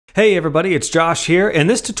Hey everybody, it's Josh here. In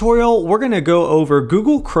this tutorial, we're going to go over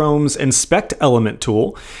Google Chrome's Inspect Element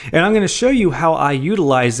tool, and I'm going to show you how I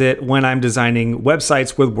utilize it when I'm designing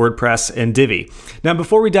websites with WordPress and Divi. Now,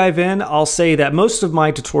 before we dive in, I'll say that most of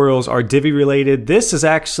my tutorials are Divi related. This is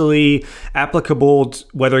actually applicable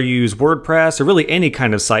whether you use WordPress or really any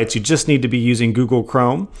kind of sites. You just need to be using Google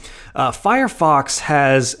Chrome. Firefox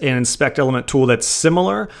has an Inspect Element tool that's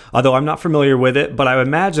similar, although I'm not familiar with it, but I would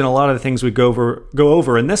imagine a lot of the things we go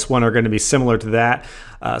over in this one are going to be similar to that.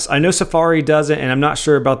 So I know Safari does it, and I'm not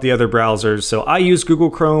sure about the other browsers. So I use Google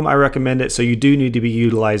Chrome. I recommend it. So you do need to be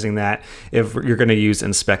utilizing that if you're going to use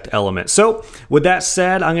Inspect Element. So with that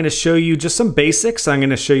said, I'm going to show you just some basics. I'm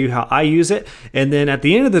going to show you how I use it. And then at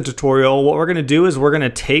the end of the tutorial, what we're going to do is we're going to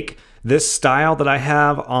take this style that I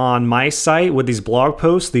have on my site with these blog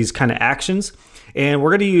posts, these kind of actions, and we're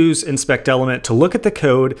going to use Inspect Element to look at the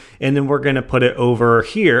code, and then we're going to put it over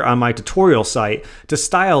here on my tutorial site to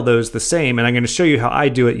style those the same, and I'm going to show you how I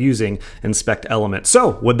do it using Inspect Element.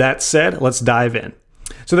 So with that said, let's dive in.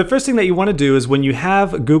 So the first thing that you want to do is when you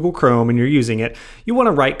have Google Chrome and you're using it, you want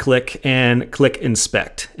to right click and click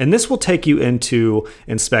Inspect, and this will take you into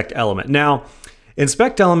Inspect Element. Now,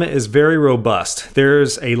 Inspect Element is very robust.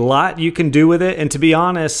 There's a lot you can do with it, and to be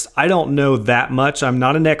honest, I don't know that much. I'm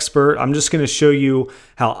not an expert. I'm just going to show you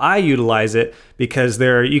how I utilize it because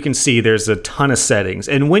you can see there's a ton of settings,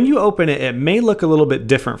 and when you open it, it may look a little bit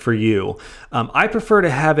different for you. I prefer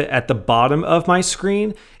to have it at the bottom of my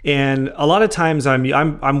screen, and a lot of times I'm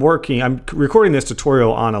recording this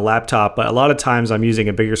tutorial on a laptop, but a lot of times I'm using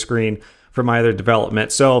a bigger screen for my other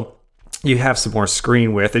development. So you have some more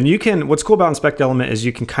screen width, and what's cool about Inspect Element is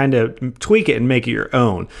you can kind of tweak it and make it your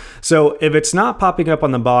own. So if it's not popping up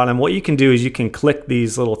on the bottom, what you can do is you can click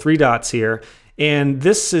these little three dots here, and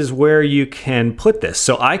this is where you can put this.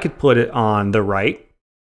 So I could put it on the right,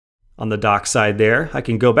 on the dock side there. I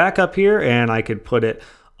can go back up here and I could put it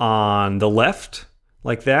on the left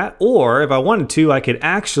like that. Or if I wanted to, I could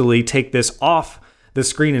actually take this off the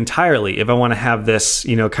screen entirely if I want to have this,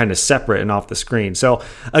 kind of separate and off the screen. So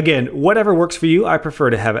again, whatever works for you, I prefer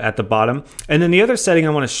to have it at the bottom. And then the other setting I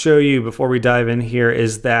want to show you before we dive in here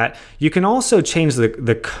is that you can also change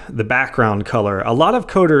the background color. A lot of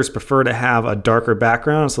coders prefer to have a darker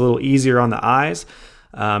background. It's a little easier on the eyes.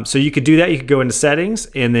 So you could do that. You could go into settings,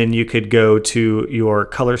 and then you could go to your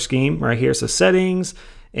color scheme right here. So settings.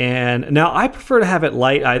 And now I prefer to have it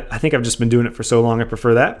light. I think I've just been doing it for so long, I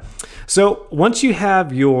prefer that. So once you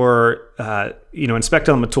have your Inspect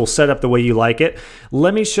Element tool set up the way you like it,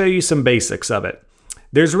 let me show you some basics of it.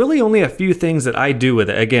 There's really only a few things that I do with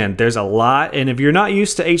it. Again, there's a lot, and if you're not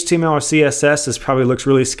used to HTML or CSS, this probably looks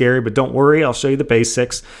really scary, but don't worry, I'll show you the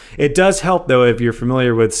basics. It does help though if you're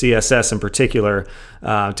familiar with CSS in particular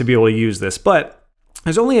to be able to use this. But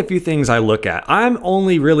there's only a few things I look at. I'm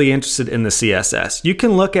only really interested in the CSS. You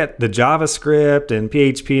can look at the JavaScript and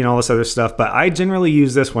PHP and all this other stuff, but I generally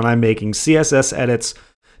use this when I'm making CSS edits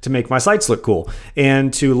to make my sites look cool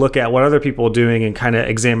and to look at what other people are doing and kind of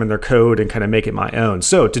examine their code and kind of make it my own.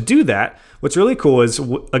 So to do that, what's really cool is,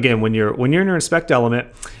 again, when you're in your Inspect Element,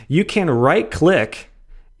 you can right click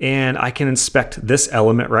and I can inspect this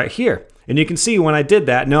element right here. And you can see when I did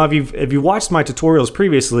that, now if you watched my tutorials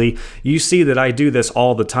previously, you see that I do this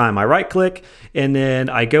all the time. I right click and then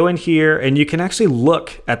I go in here and you can actually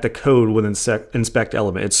look at the code with Inspect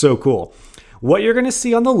Element. It's so cool. What you're going to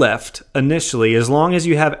see on the left initially, as long as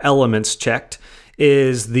you have elements checked,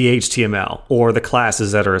 is the HTML or the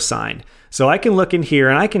classes that are assigned. So I can look in here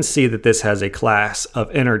and I can see that this has a class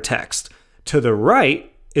of inner text. To the right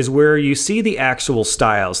is where you see the actual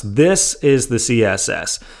styles. This is the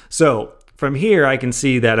CSS. So from here, I can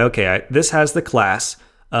see that, okay, this has the class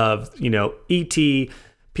of, ET,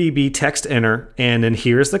 PB, text inner, and then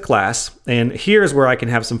here's the class, and here's where I can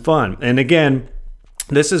have some fun. And again,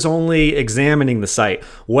 this is only examining the site.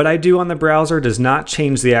 What I do on the browser does not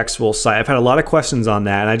change the actual site. I've had a lot of questions on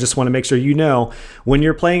that, and I just want to make sure you know when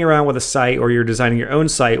you're playing around with a site or you're designing your own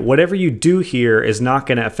site, whatever you do here is not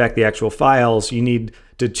going to affect the actual files. You need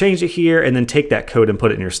to change it here and then take that code and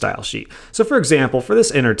put it in your style sheet. So for example, for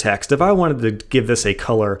this inner text, if I wanted to give this a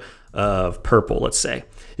color of purple, let's say,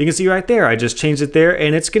 you can see right there, I just changed it there,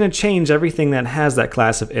 and it's going to change everything that has that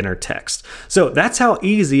class of inner text. So that's how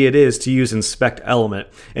easy it is to use Inspect Element.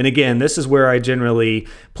 And again, this is where I generally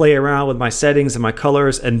play around with my settings and my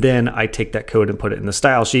colors, and then I take that code and put it in the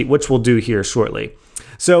style sheet, which we'll do here shortly.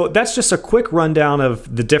 So that's just a quick rundown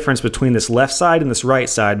of the difference between this left side and this right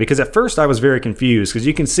side, because at first I was very confused, because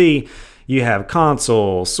you can see you have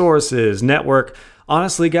console, sources, network.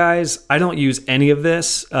 Honestly, guys, I don't use any of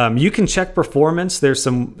this. You can check performance. There's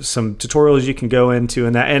some tutorials you can go into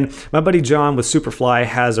in that. And my buddy John with Superfly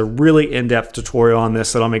has a really in-depth tutorial on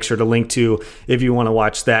this that I'll make sure to link to if you want to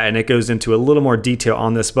watch that. And it goes into a little more detail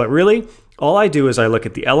on this. But really, all I do is I look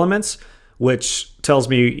at the elements, which tells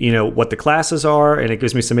me, you know, what the classes are, and it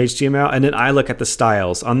gives me some HTML. And then I look at the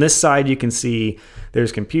styles. On this side, you can see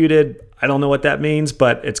there's computed. I don't know what that means,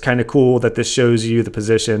 but it's kind of cool that this shows you the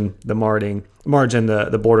position, the margin,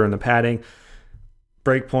 the border, and the padding.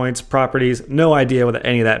 Breakpoints, properties, no idea what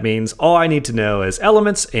any of that means. All I need to know is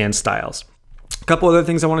elements and styles. A couple other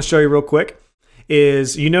things I want to show you real quick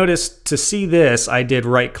is you notice to see this, I did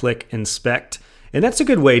right-click inspect. And that's a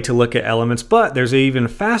good way to look at elements, but there's an even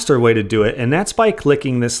faster way to do it, and that's by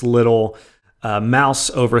clicking this little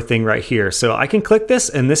mouse over thing right here. So I can click this,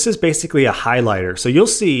 and this is basically a highlighter. So you'll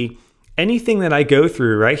see anything that I go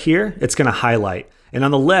through right here, it's gonna highlight. And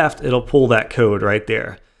on the left, it'll pull that code right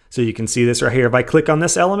there. So you can see this right here. If I click on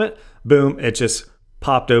this element, boom, it just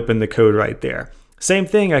popped open the code right there. Same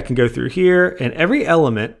thing, I can go through here, and every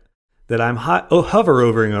element that I'm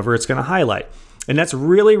hovering over, it's gonna highlight. And that's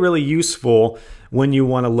really, really useful when you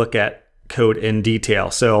wanna look at code in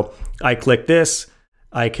detail. So I click this,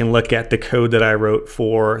 I can look at the code that I wrote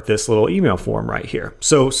for this little email form right here.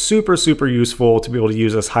 So super, super useful to be able to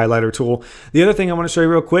use this highlighter tool. The other thing I want to show you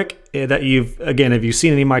real quick that again, if you've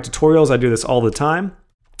seen any of my tutorials, I do this all the time,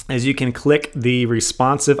 is you can click the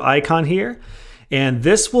responsive icon here. And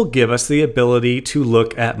this will give us the ability to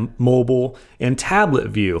look at mobile and tablet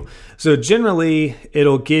view. So generally,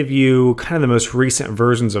 it'll give you kind of the most recent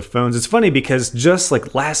versions of phones. It's funny because just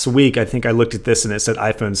like last week, I think I looked at this and it said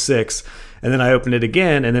iPhone 6, and then I opened it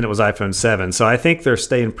again and then it was iPhone 7. So I think they're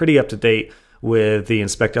staying pretty up to date with the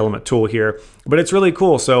inspect element tool here, but it's really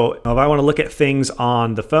cool. So if I want to look at things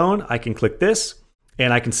on the phone, I can click this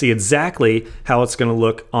and I can see exactly how it's going to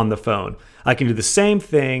look on the phone. I can do the same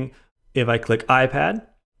thing if I click iPad,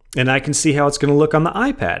 and I can see how it's going to look on the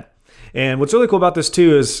iPad. And what's really cool about this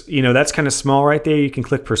too is, you know, that's kind of small right there. You can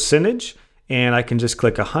click percentage, and I can just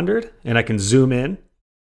click 100, and I can zoom in,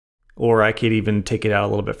 or I could even take it out a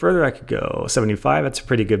little bit further. I could go 75. That's a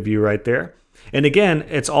pretty good view right there. And again,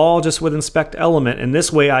 it's all just with inspect element, and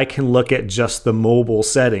this way I can look at just the mobile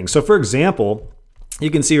settings. So for example,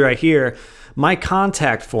 you can see right here, my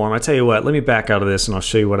contact form. I tell you what, let me back out of this and I'll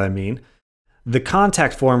show you what I mean. The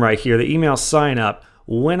contact form right here, the email sign up,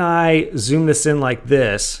 when I zoom this in like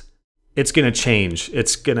this, it's gonna change.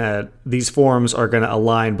 These forms are gonna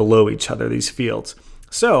align below each other, these fields.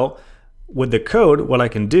 So with the code, what I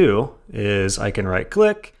can do is I can right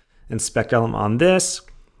click, inspect element on this,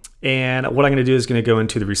 and what I'm gonna do is gonna go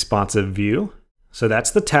into the responsive view. So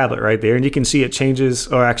that's the tablet right there, and you can see it changes,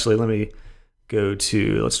 or actually let me go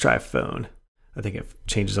to, let's try phone. I think it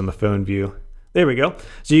changes on the phone view. There we go.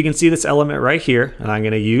 So you can see this element right here, and I'm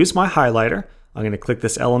going to use my highlighter. I'm going to click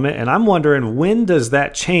this element, and I'm wondering when does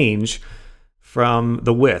that change from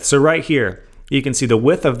the width. So right here, you can see the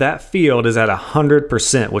width of that field is at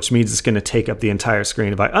 100%, which means it's going to take up the entire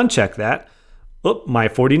screen. If I uncheck that, my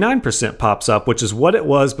 49% pops up, which is what it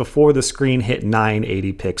was before the screen hit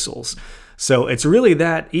 980 pixels. So it's really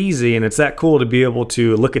that easy, and it's that cool to be able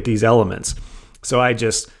to look at these elements. So I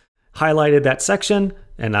just highlighted that section,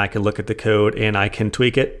 and I can look at the code and I can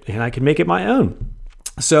tweak it and I can make it my own.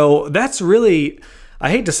 So that's really,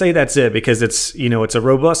 I hate to say that's it because it's, you know, it's a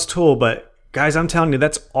robust tool, but guys, I'm telling you,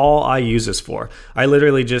 that's all I use this for. I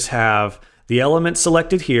literally just have the element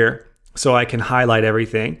selected here so I can highlight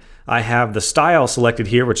everything. I have the style selected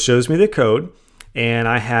here, which shows me the code. And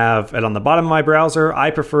I have it on the bottom of my browser.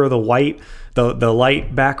 I prefer the white, the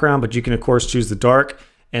light background, but you can of course choose the dark.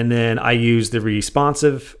 And then I use the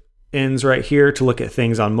responsive ends right here to look at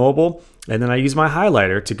things on mobile, and then I use my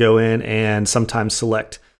highlighter to go in and sometimes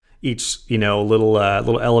select each, you know, little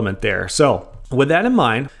element there. So with that in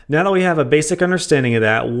mind, now that we have a basic understanding of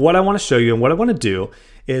that, what I want to show you and what I want to do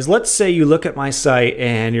is, let's say you look at my site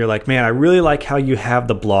and you're like, man, I really like how you have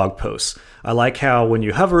the blog posts. I like how when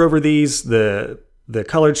you hover over these, the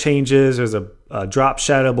color changes, there's a drop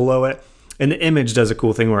shadow below it, and the image does a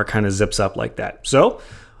cool thing where it kind of zips up like that. So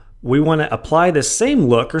we want to apply this same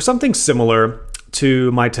look or something similar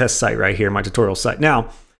to my test site right here, my tutorial site.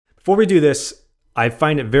 Now, before we do this, I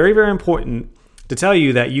find it very, very important to tell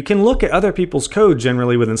you that you can look at other people's code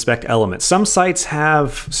generally with inspect elements. Some sites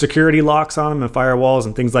have security locks on them and firewalls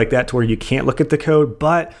and things like that to where you can't look at the code,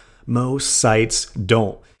 but most sites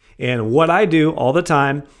don't. And what I do all the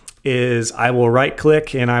time is I will right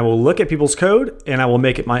click and I will look at people's code and I will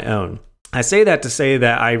make it my own. I say that to say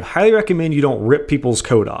that I highly recommend you don't rip people's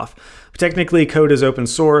code off. Technically, code is open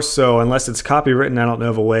source, so unless it's copywritten, I don't know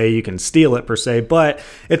of a way you can steal it per se, but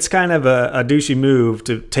it's kind of a douchey move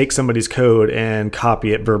to take somebody's code and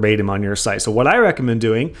copy it verbatim on your site. So what I recommend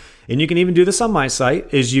doing, and you can even do this on my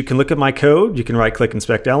site, is you can look at my code, you can right-click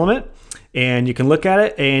Inspect Element, and you can look at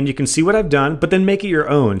it and you can see what I've done, but then make it your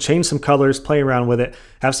own. Change some colors, play around with it,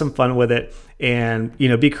 have some fun with it, and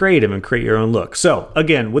be creative and create your own look. So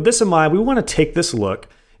again, with this in mind, we want to take this look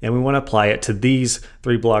and we want to apply it to these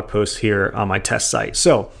 3 blog posts here on my test site.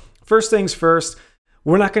 So first things first,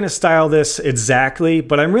 we're not going to style this exactly,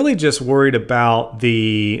 but I'm really just worried about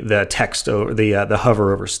the text over the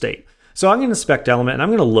hover over state. So I'm going to inspect element and I'm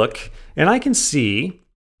going to look, and I can see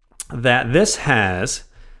that this has,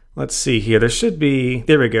 let's see here, there should be,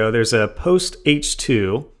 there we go, there's a post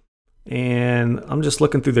H2, and I'm just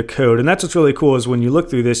looking through the code, and that's what's really cool is when you look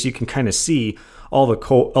through this, you can kind of see all the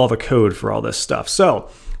code for all this stuff. So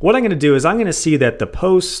what I'm going to do is I'm going to see that the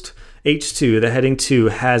post H2, the heading 2,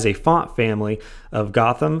 has a font family of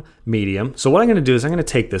Gotham medium. So what I'm going to do is I'm going to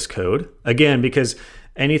take this code, again, because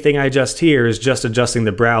anything I adjust here is just adjusting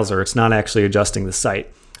the browser. It's not actually adjusting the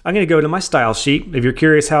site. I'm going to go to my style sheet. If you're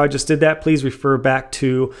curious how I just did that, please refer back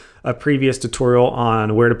to a previous tutorial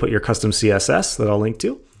on where to put your custom CSS that I'll link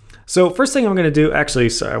to. So first thing I'm going to do, actually,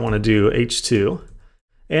 sorry, I want to do H2,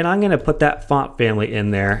 and I'm going to put that font family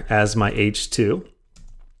in there as my H2.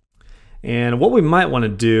 And what we might want to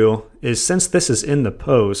do is, since this is in the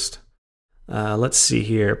post, let's see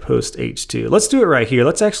here, post H2. Let's do it right here.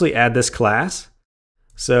 Let's actually add this class.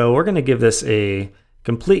 So we're going to give this a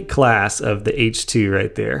complete class of the H2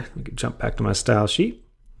 right there. We can jump back to my style sheet.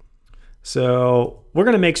 So we're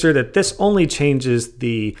going to make sure that this only changes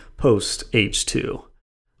the post H2.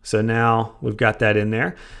 So now we've got that in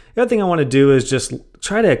there. The other thing I want to do is just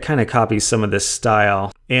try to kind of copy some of this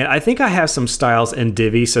style. And I think I have some styles in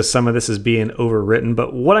Divi, so some of this is being overwritten.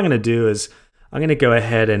 But what I'm going to do is I'm going to go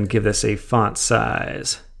ahead and give this a font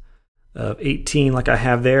size of 18 like I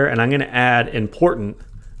have there. And I'm going to add important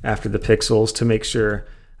after the pixels to make sure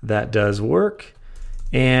that does work.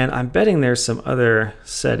 And I'm betting there's some other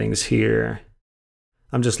settings here.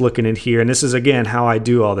 I'm just looking in here. And this is, again, how I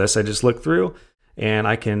do all this. I just look through and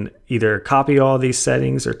I can either copy all these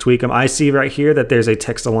settings or tweak them. I see right here that there's a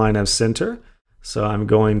text align of center. So I'm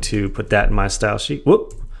going to put that in my style sheet.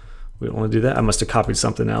 Whoop, we don't want to do that. I must have copied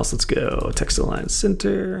something else. Let's go text align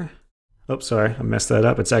center. Oh, sorry, I messed that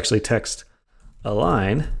up. It's actually text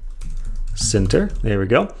align center. There we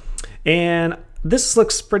go. And this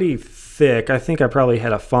looks pretty thick. I think I probably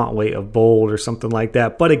had a font weight of bold or something like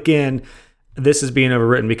that. But again, this is being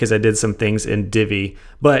overwritten because I did some things in Divi,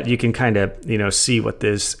 but you can kind of, see what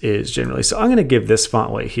this is generally. So I'm going to give this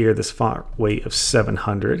font weight here, this font weight of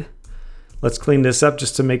 700. Let's clean this up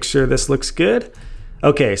just to make sure this looks good.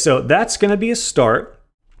 Okay, so that's going to be a start.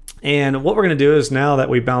 And what we're going to do is, now that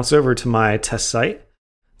we bounce over to my test site,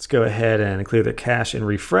 let's go ahead and clear the cache and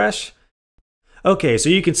refresh. Okay, so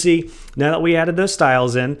you can see now that we added those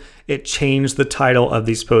styles in, it changed the title of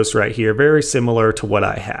these posts right here, very similar to what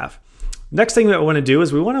I have. Next thing that we want to do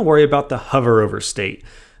is we want to worry about the hover over state.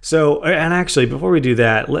 So, and actually, before we do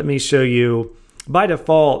that, let me show you, by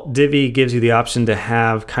default, Divi gives you the option to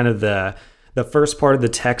have kind of the first part of the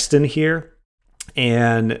text in here.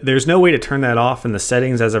 And there's no way to turn that off in the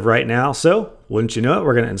settings as of right now. So, wouldn't you know it,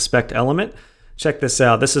 we're going to inspect element. Check this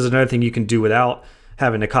out. This is another thing you can do without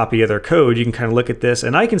having to copy other code. You can kind of look at this,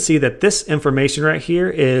 and I can see that this information right here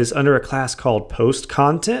is under a class called post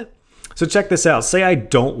content. So check this out. Say I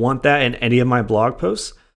don't want that in any of my blog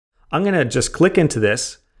posts. I'm going to just click into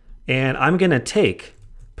this, and I'm going to take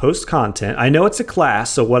post content. I know it's a class,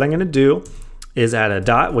 so what I'm going to do is add a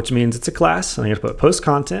dot, which means it's a class. I'm going to put post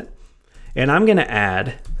content, and I'm going to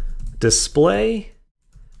add display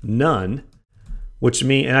none, which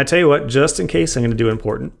means, and I tell you what, just in case, I'm going to do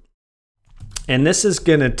important. And this is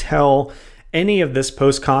going to tell any of this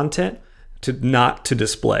post content not to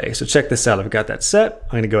display. So check this out. I've got that set.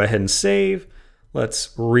 I'm going to go ahead and save.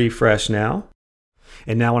 Let's refresh now.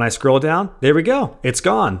 And now when I scroll down, there we go. It's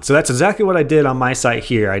gone. So that's exactly what I did on my site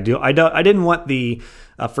here. I didn't want the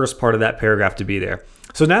first part of that paragraph to be there.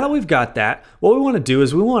 So now that we've got that, what we want to do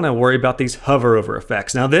is we want to worry about these hover over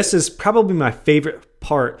effects. Now this is probably my favorite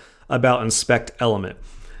part about inspect element.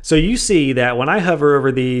 So you see that when I hover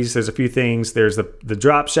over these, there's a few things. There's the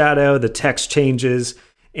drop shadow, the text changes,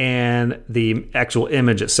 and the actual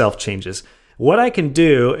image itself changes. What I can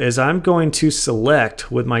do is I'm going to select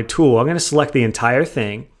with my tool, I'm going to select the entire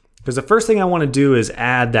thing, because the first thing I want to do is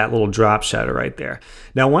add that little drop shadow right there.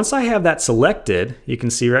 Now once I have that selected, you can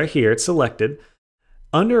see right here it's selected.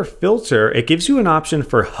 Under filter, it gives you an option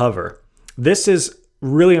for hover. this is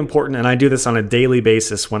really important, and I do this on a daily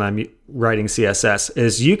basis when I'm writing CSS,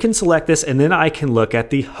 is you can select this and then I can look at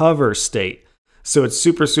the hover state. So it's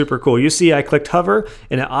super, super cool. You see I clicked hover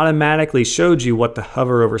and it automatically showed you what the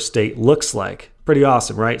hover over state looks like. Pretty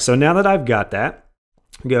awesome, right? So now that I've got that,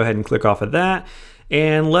 go ahead and click off of that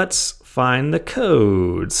and let's find the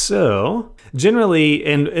code. So generally,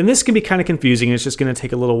 and this can be kind of confusing, it's just going to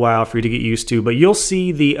take a little while for you to get used to, but you'll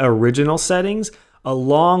see the original settings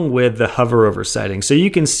along with the hover over settings. So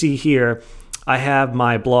you can see here, I have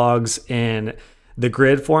my blogs in the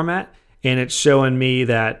grid format, and it's showing me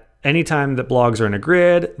that anytime that blogs are in a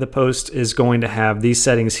grid, the post is going to have these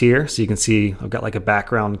settings here. So you can see I've got like a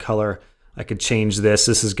background color. I could change this.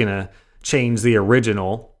 This is gonna change the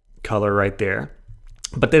original color right there.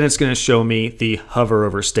 But then it's gonna show me the hover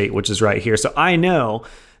over state, which is right here. So I know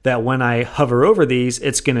that when I hover over these,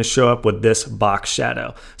 it's gonna show up with this box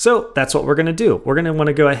shadow. So that's what we're gonna do. We're gonna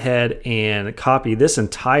wanna go ahead and copy this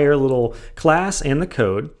entire little class and the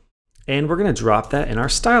code, and we're gonna drop that in our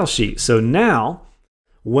style sheet. So now,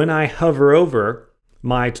 when I hover over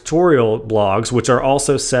my tutorial blogs, which are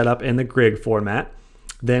also set up in the grid format,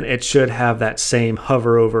 then it should have that same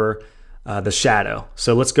hover over the shadow.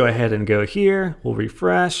 So let's go ahead and go here, we'll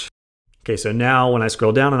refresh. Okay, so now when I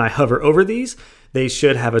scroll down and I hover over these, they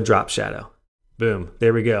should have a drop shadow. Boom,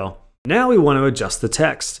 there we go. Now we want to adjust the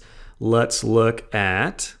text. Let's look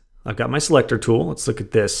at, I've got my selector tool. Let's look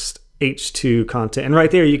at this H2 content. And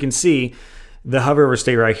right there you can see the hover over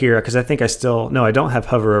state right here, because I think I don't have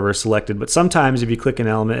hover over selected, but sometimes if you click an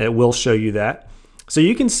element, it will show you that. So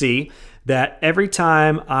you can see that every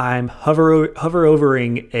time I'm hover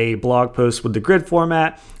overing a blog post with the grid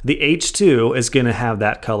format, the H2 is going to have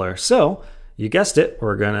that color. So you guessed it,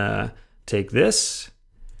 we're going to take this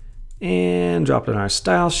and drop it in our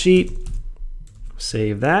style sheet,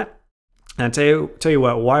 save that. And tell you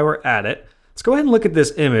what, while we're at it, let's go ahead and look at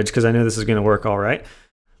this image, because I know this is going to work all right.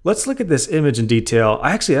 Let's look at this image in detail.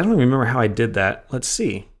 I don't even remember how I did that. Let's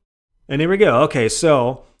see. And here we go. Okay,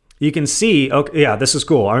 so you can see, okay, yeah, this is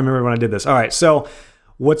cool. I remember when I did this. All right, so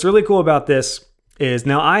what's really cool about this is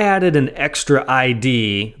now I added an extra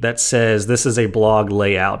ID that says this is a blog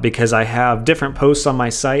layout because I have different posts on my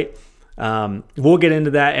site. We'll get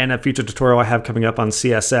into that in a future tutorial I have coming up on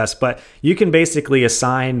CSS, but you can basically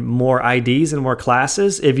assign more IDs and more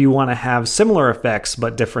classes if you want to have similar effects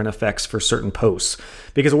but different effects for certain posts.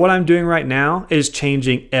 Because what I'm doing right now is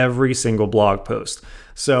changing every single blog post.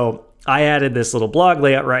 So I added this little blog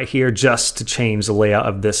layout right here just to change the layout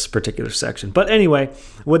of this particular section. But anyway,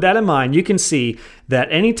 with that in mind, you can see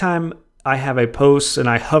that anytime I have a post and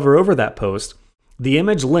I hover over that post, the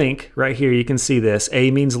image link right here, you can see this.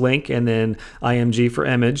 A means link and then IMG for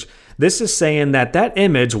image. This is saying that that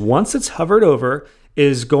image, once it's hovered over,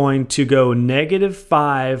 is going to go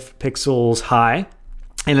 -5 pixels high,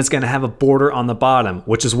 and it's going to have a border on the bottom,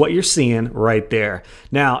 which is what you're seeing right there.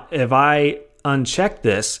 Now, if I uncheck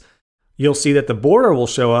this, you'll see that the border will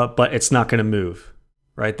show up, but it's not going to move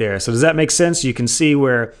right there. So does that make sense? You can see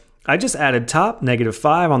where I just added top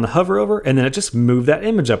 -5 on the hover over, and then it just moved that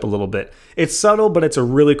image up a little bit. It's subtle, but it's a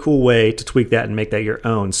really cool way to tweak that and make that your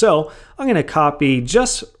own. So I'm going to copy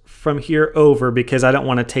just from here over because I don't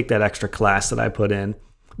want to take that extra class that I put in.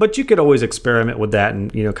 But you could always experiment with that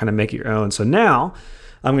and kind of make it your own. So now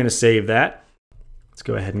I'm going to save that. Let's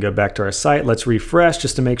go ahead and go back to our site. Let's refresh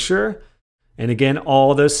just to make sure. And again,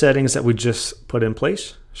 all those settings that we just put in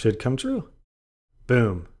place should come true.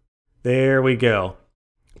 Boom. There we go.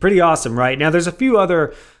 Pretty awesome, right? Now there's a few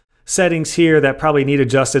other settings here that probably need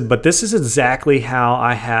adjusted, but this is exactly how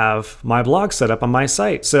I have my blog set up on my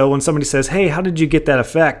site. So when somebody says, hey, how did you get that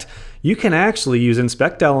effect? You can actually use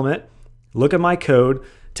inspect element, look at my code,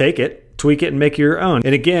 take it, tweak it, and make it your own.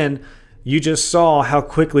 And again, you just saw how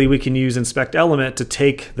quickly we can use inspect element to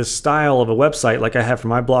take the style of a website like I have for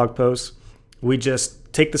my blog posts. We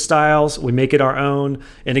just take the styles, we make it our own.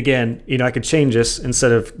 And again, I could change this.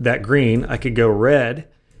 Instead of that green, I could go red,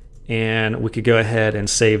 and we could go ahead and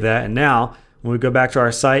save that. And now when we go back to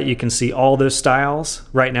our site, you can see all those styles.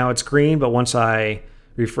 Right now it's green, but once I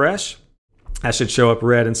refresh, that should show up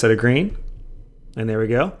red instead of green. And there we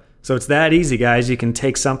go. So it's that easy, guys. You can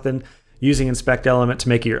take something using inspect element to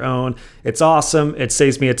make it your own. It's awesome. It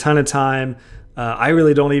saves me a ton of time. I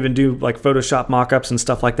really don't even do like Photoshop mockups and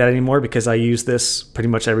stuff like that anymore because I use this pretty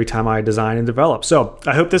much every time I design and develop. So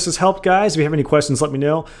I hope this has helped, guys. If you have any questions, let me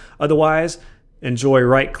know. Otherwise, enjoy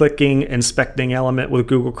right-clicking, inspecting element with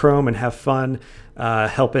Google Chrome, and have fun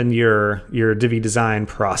helping your Divi design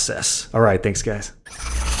process. All right, thanks, guys.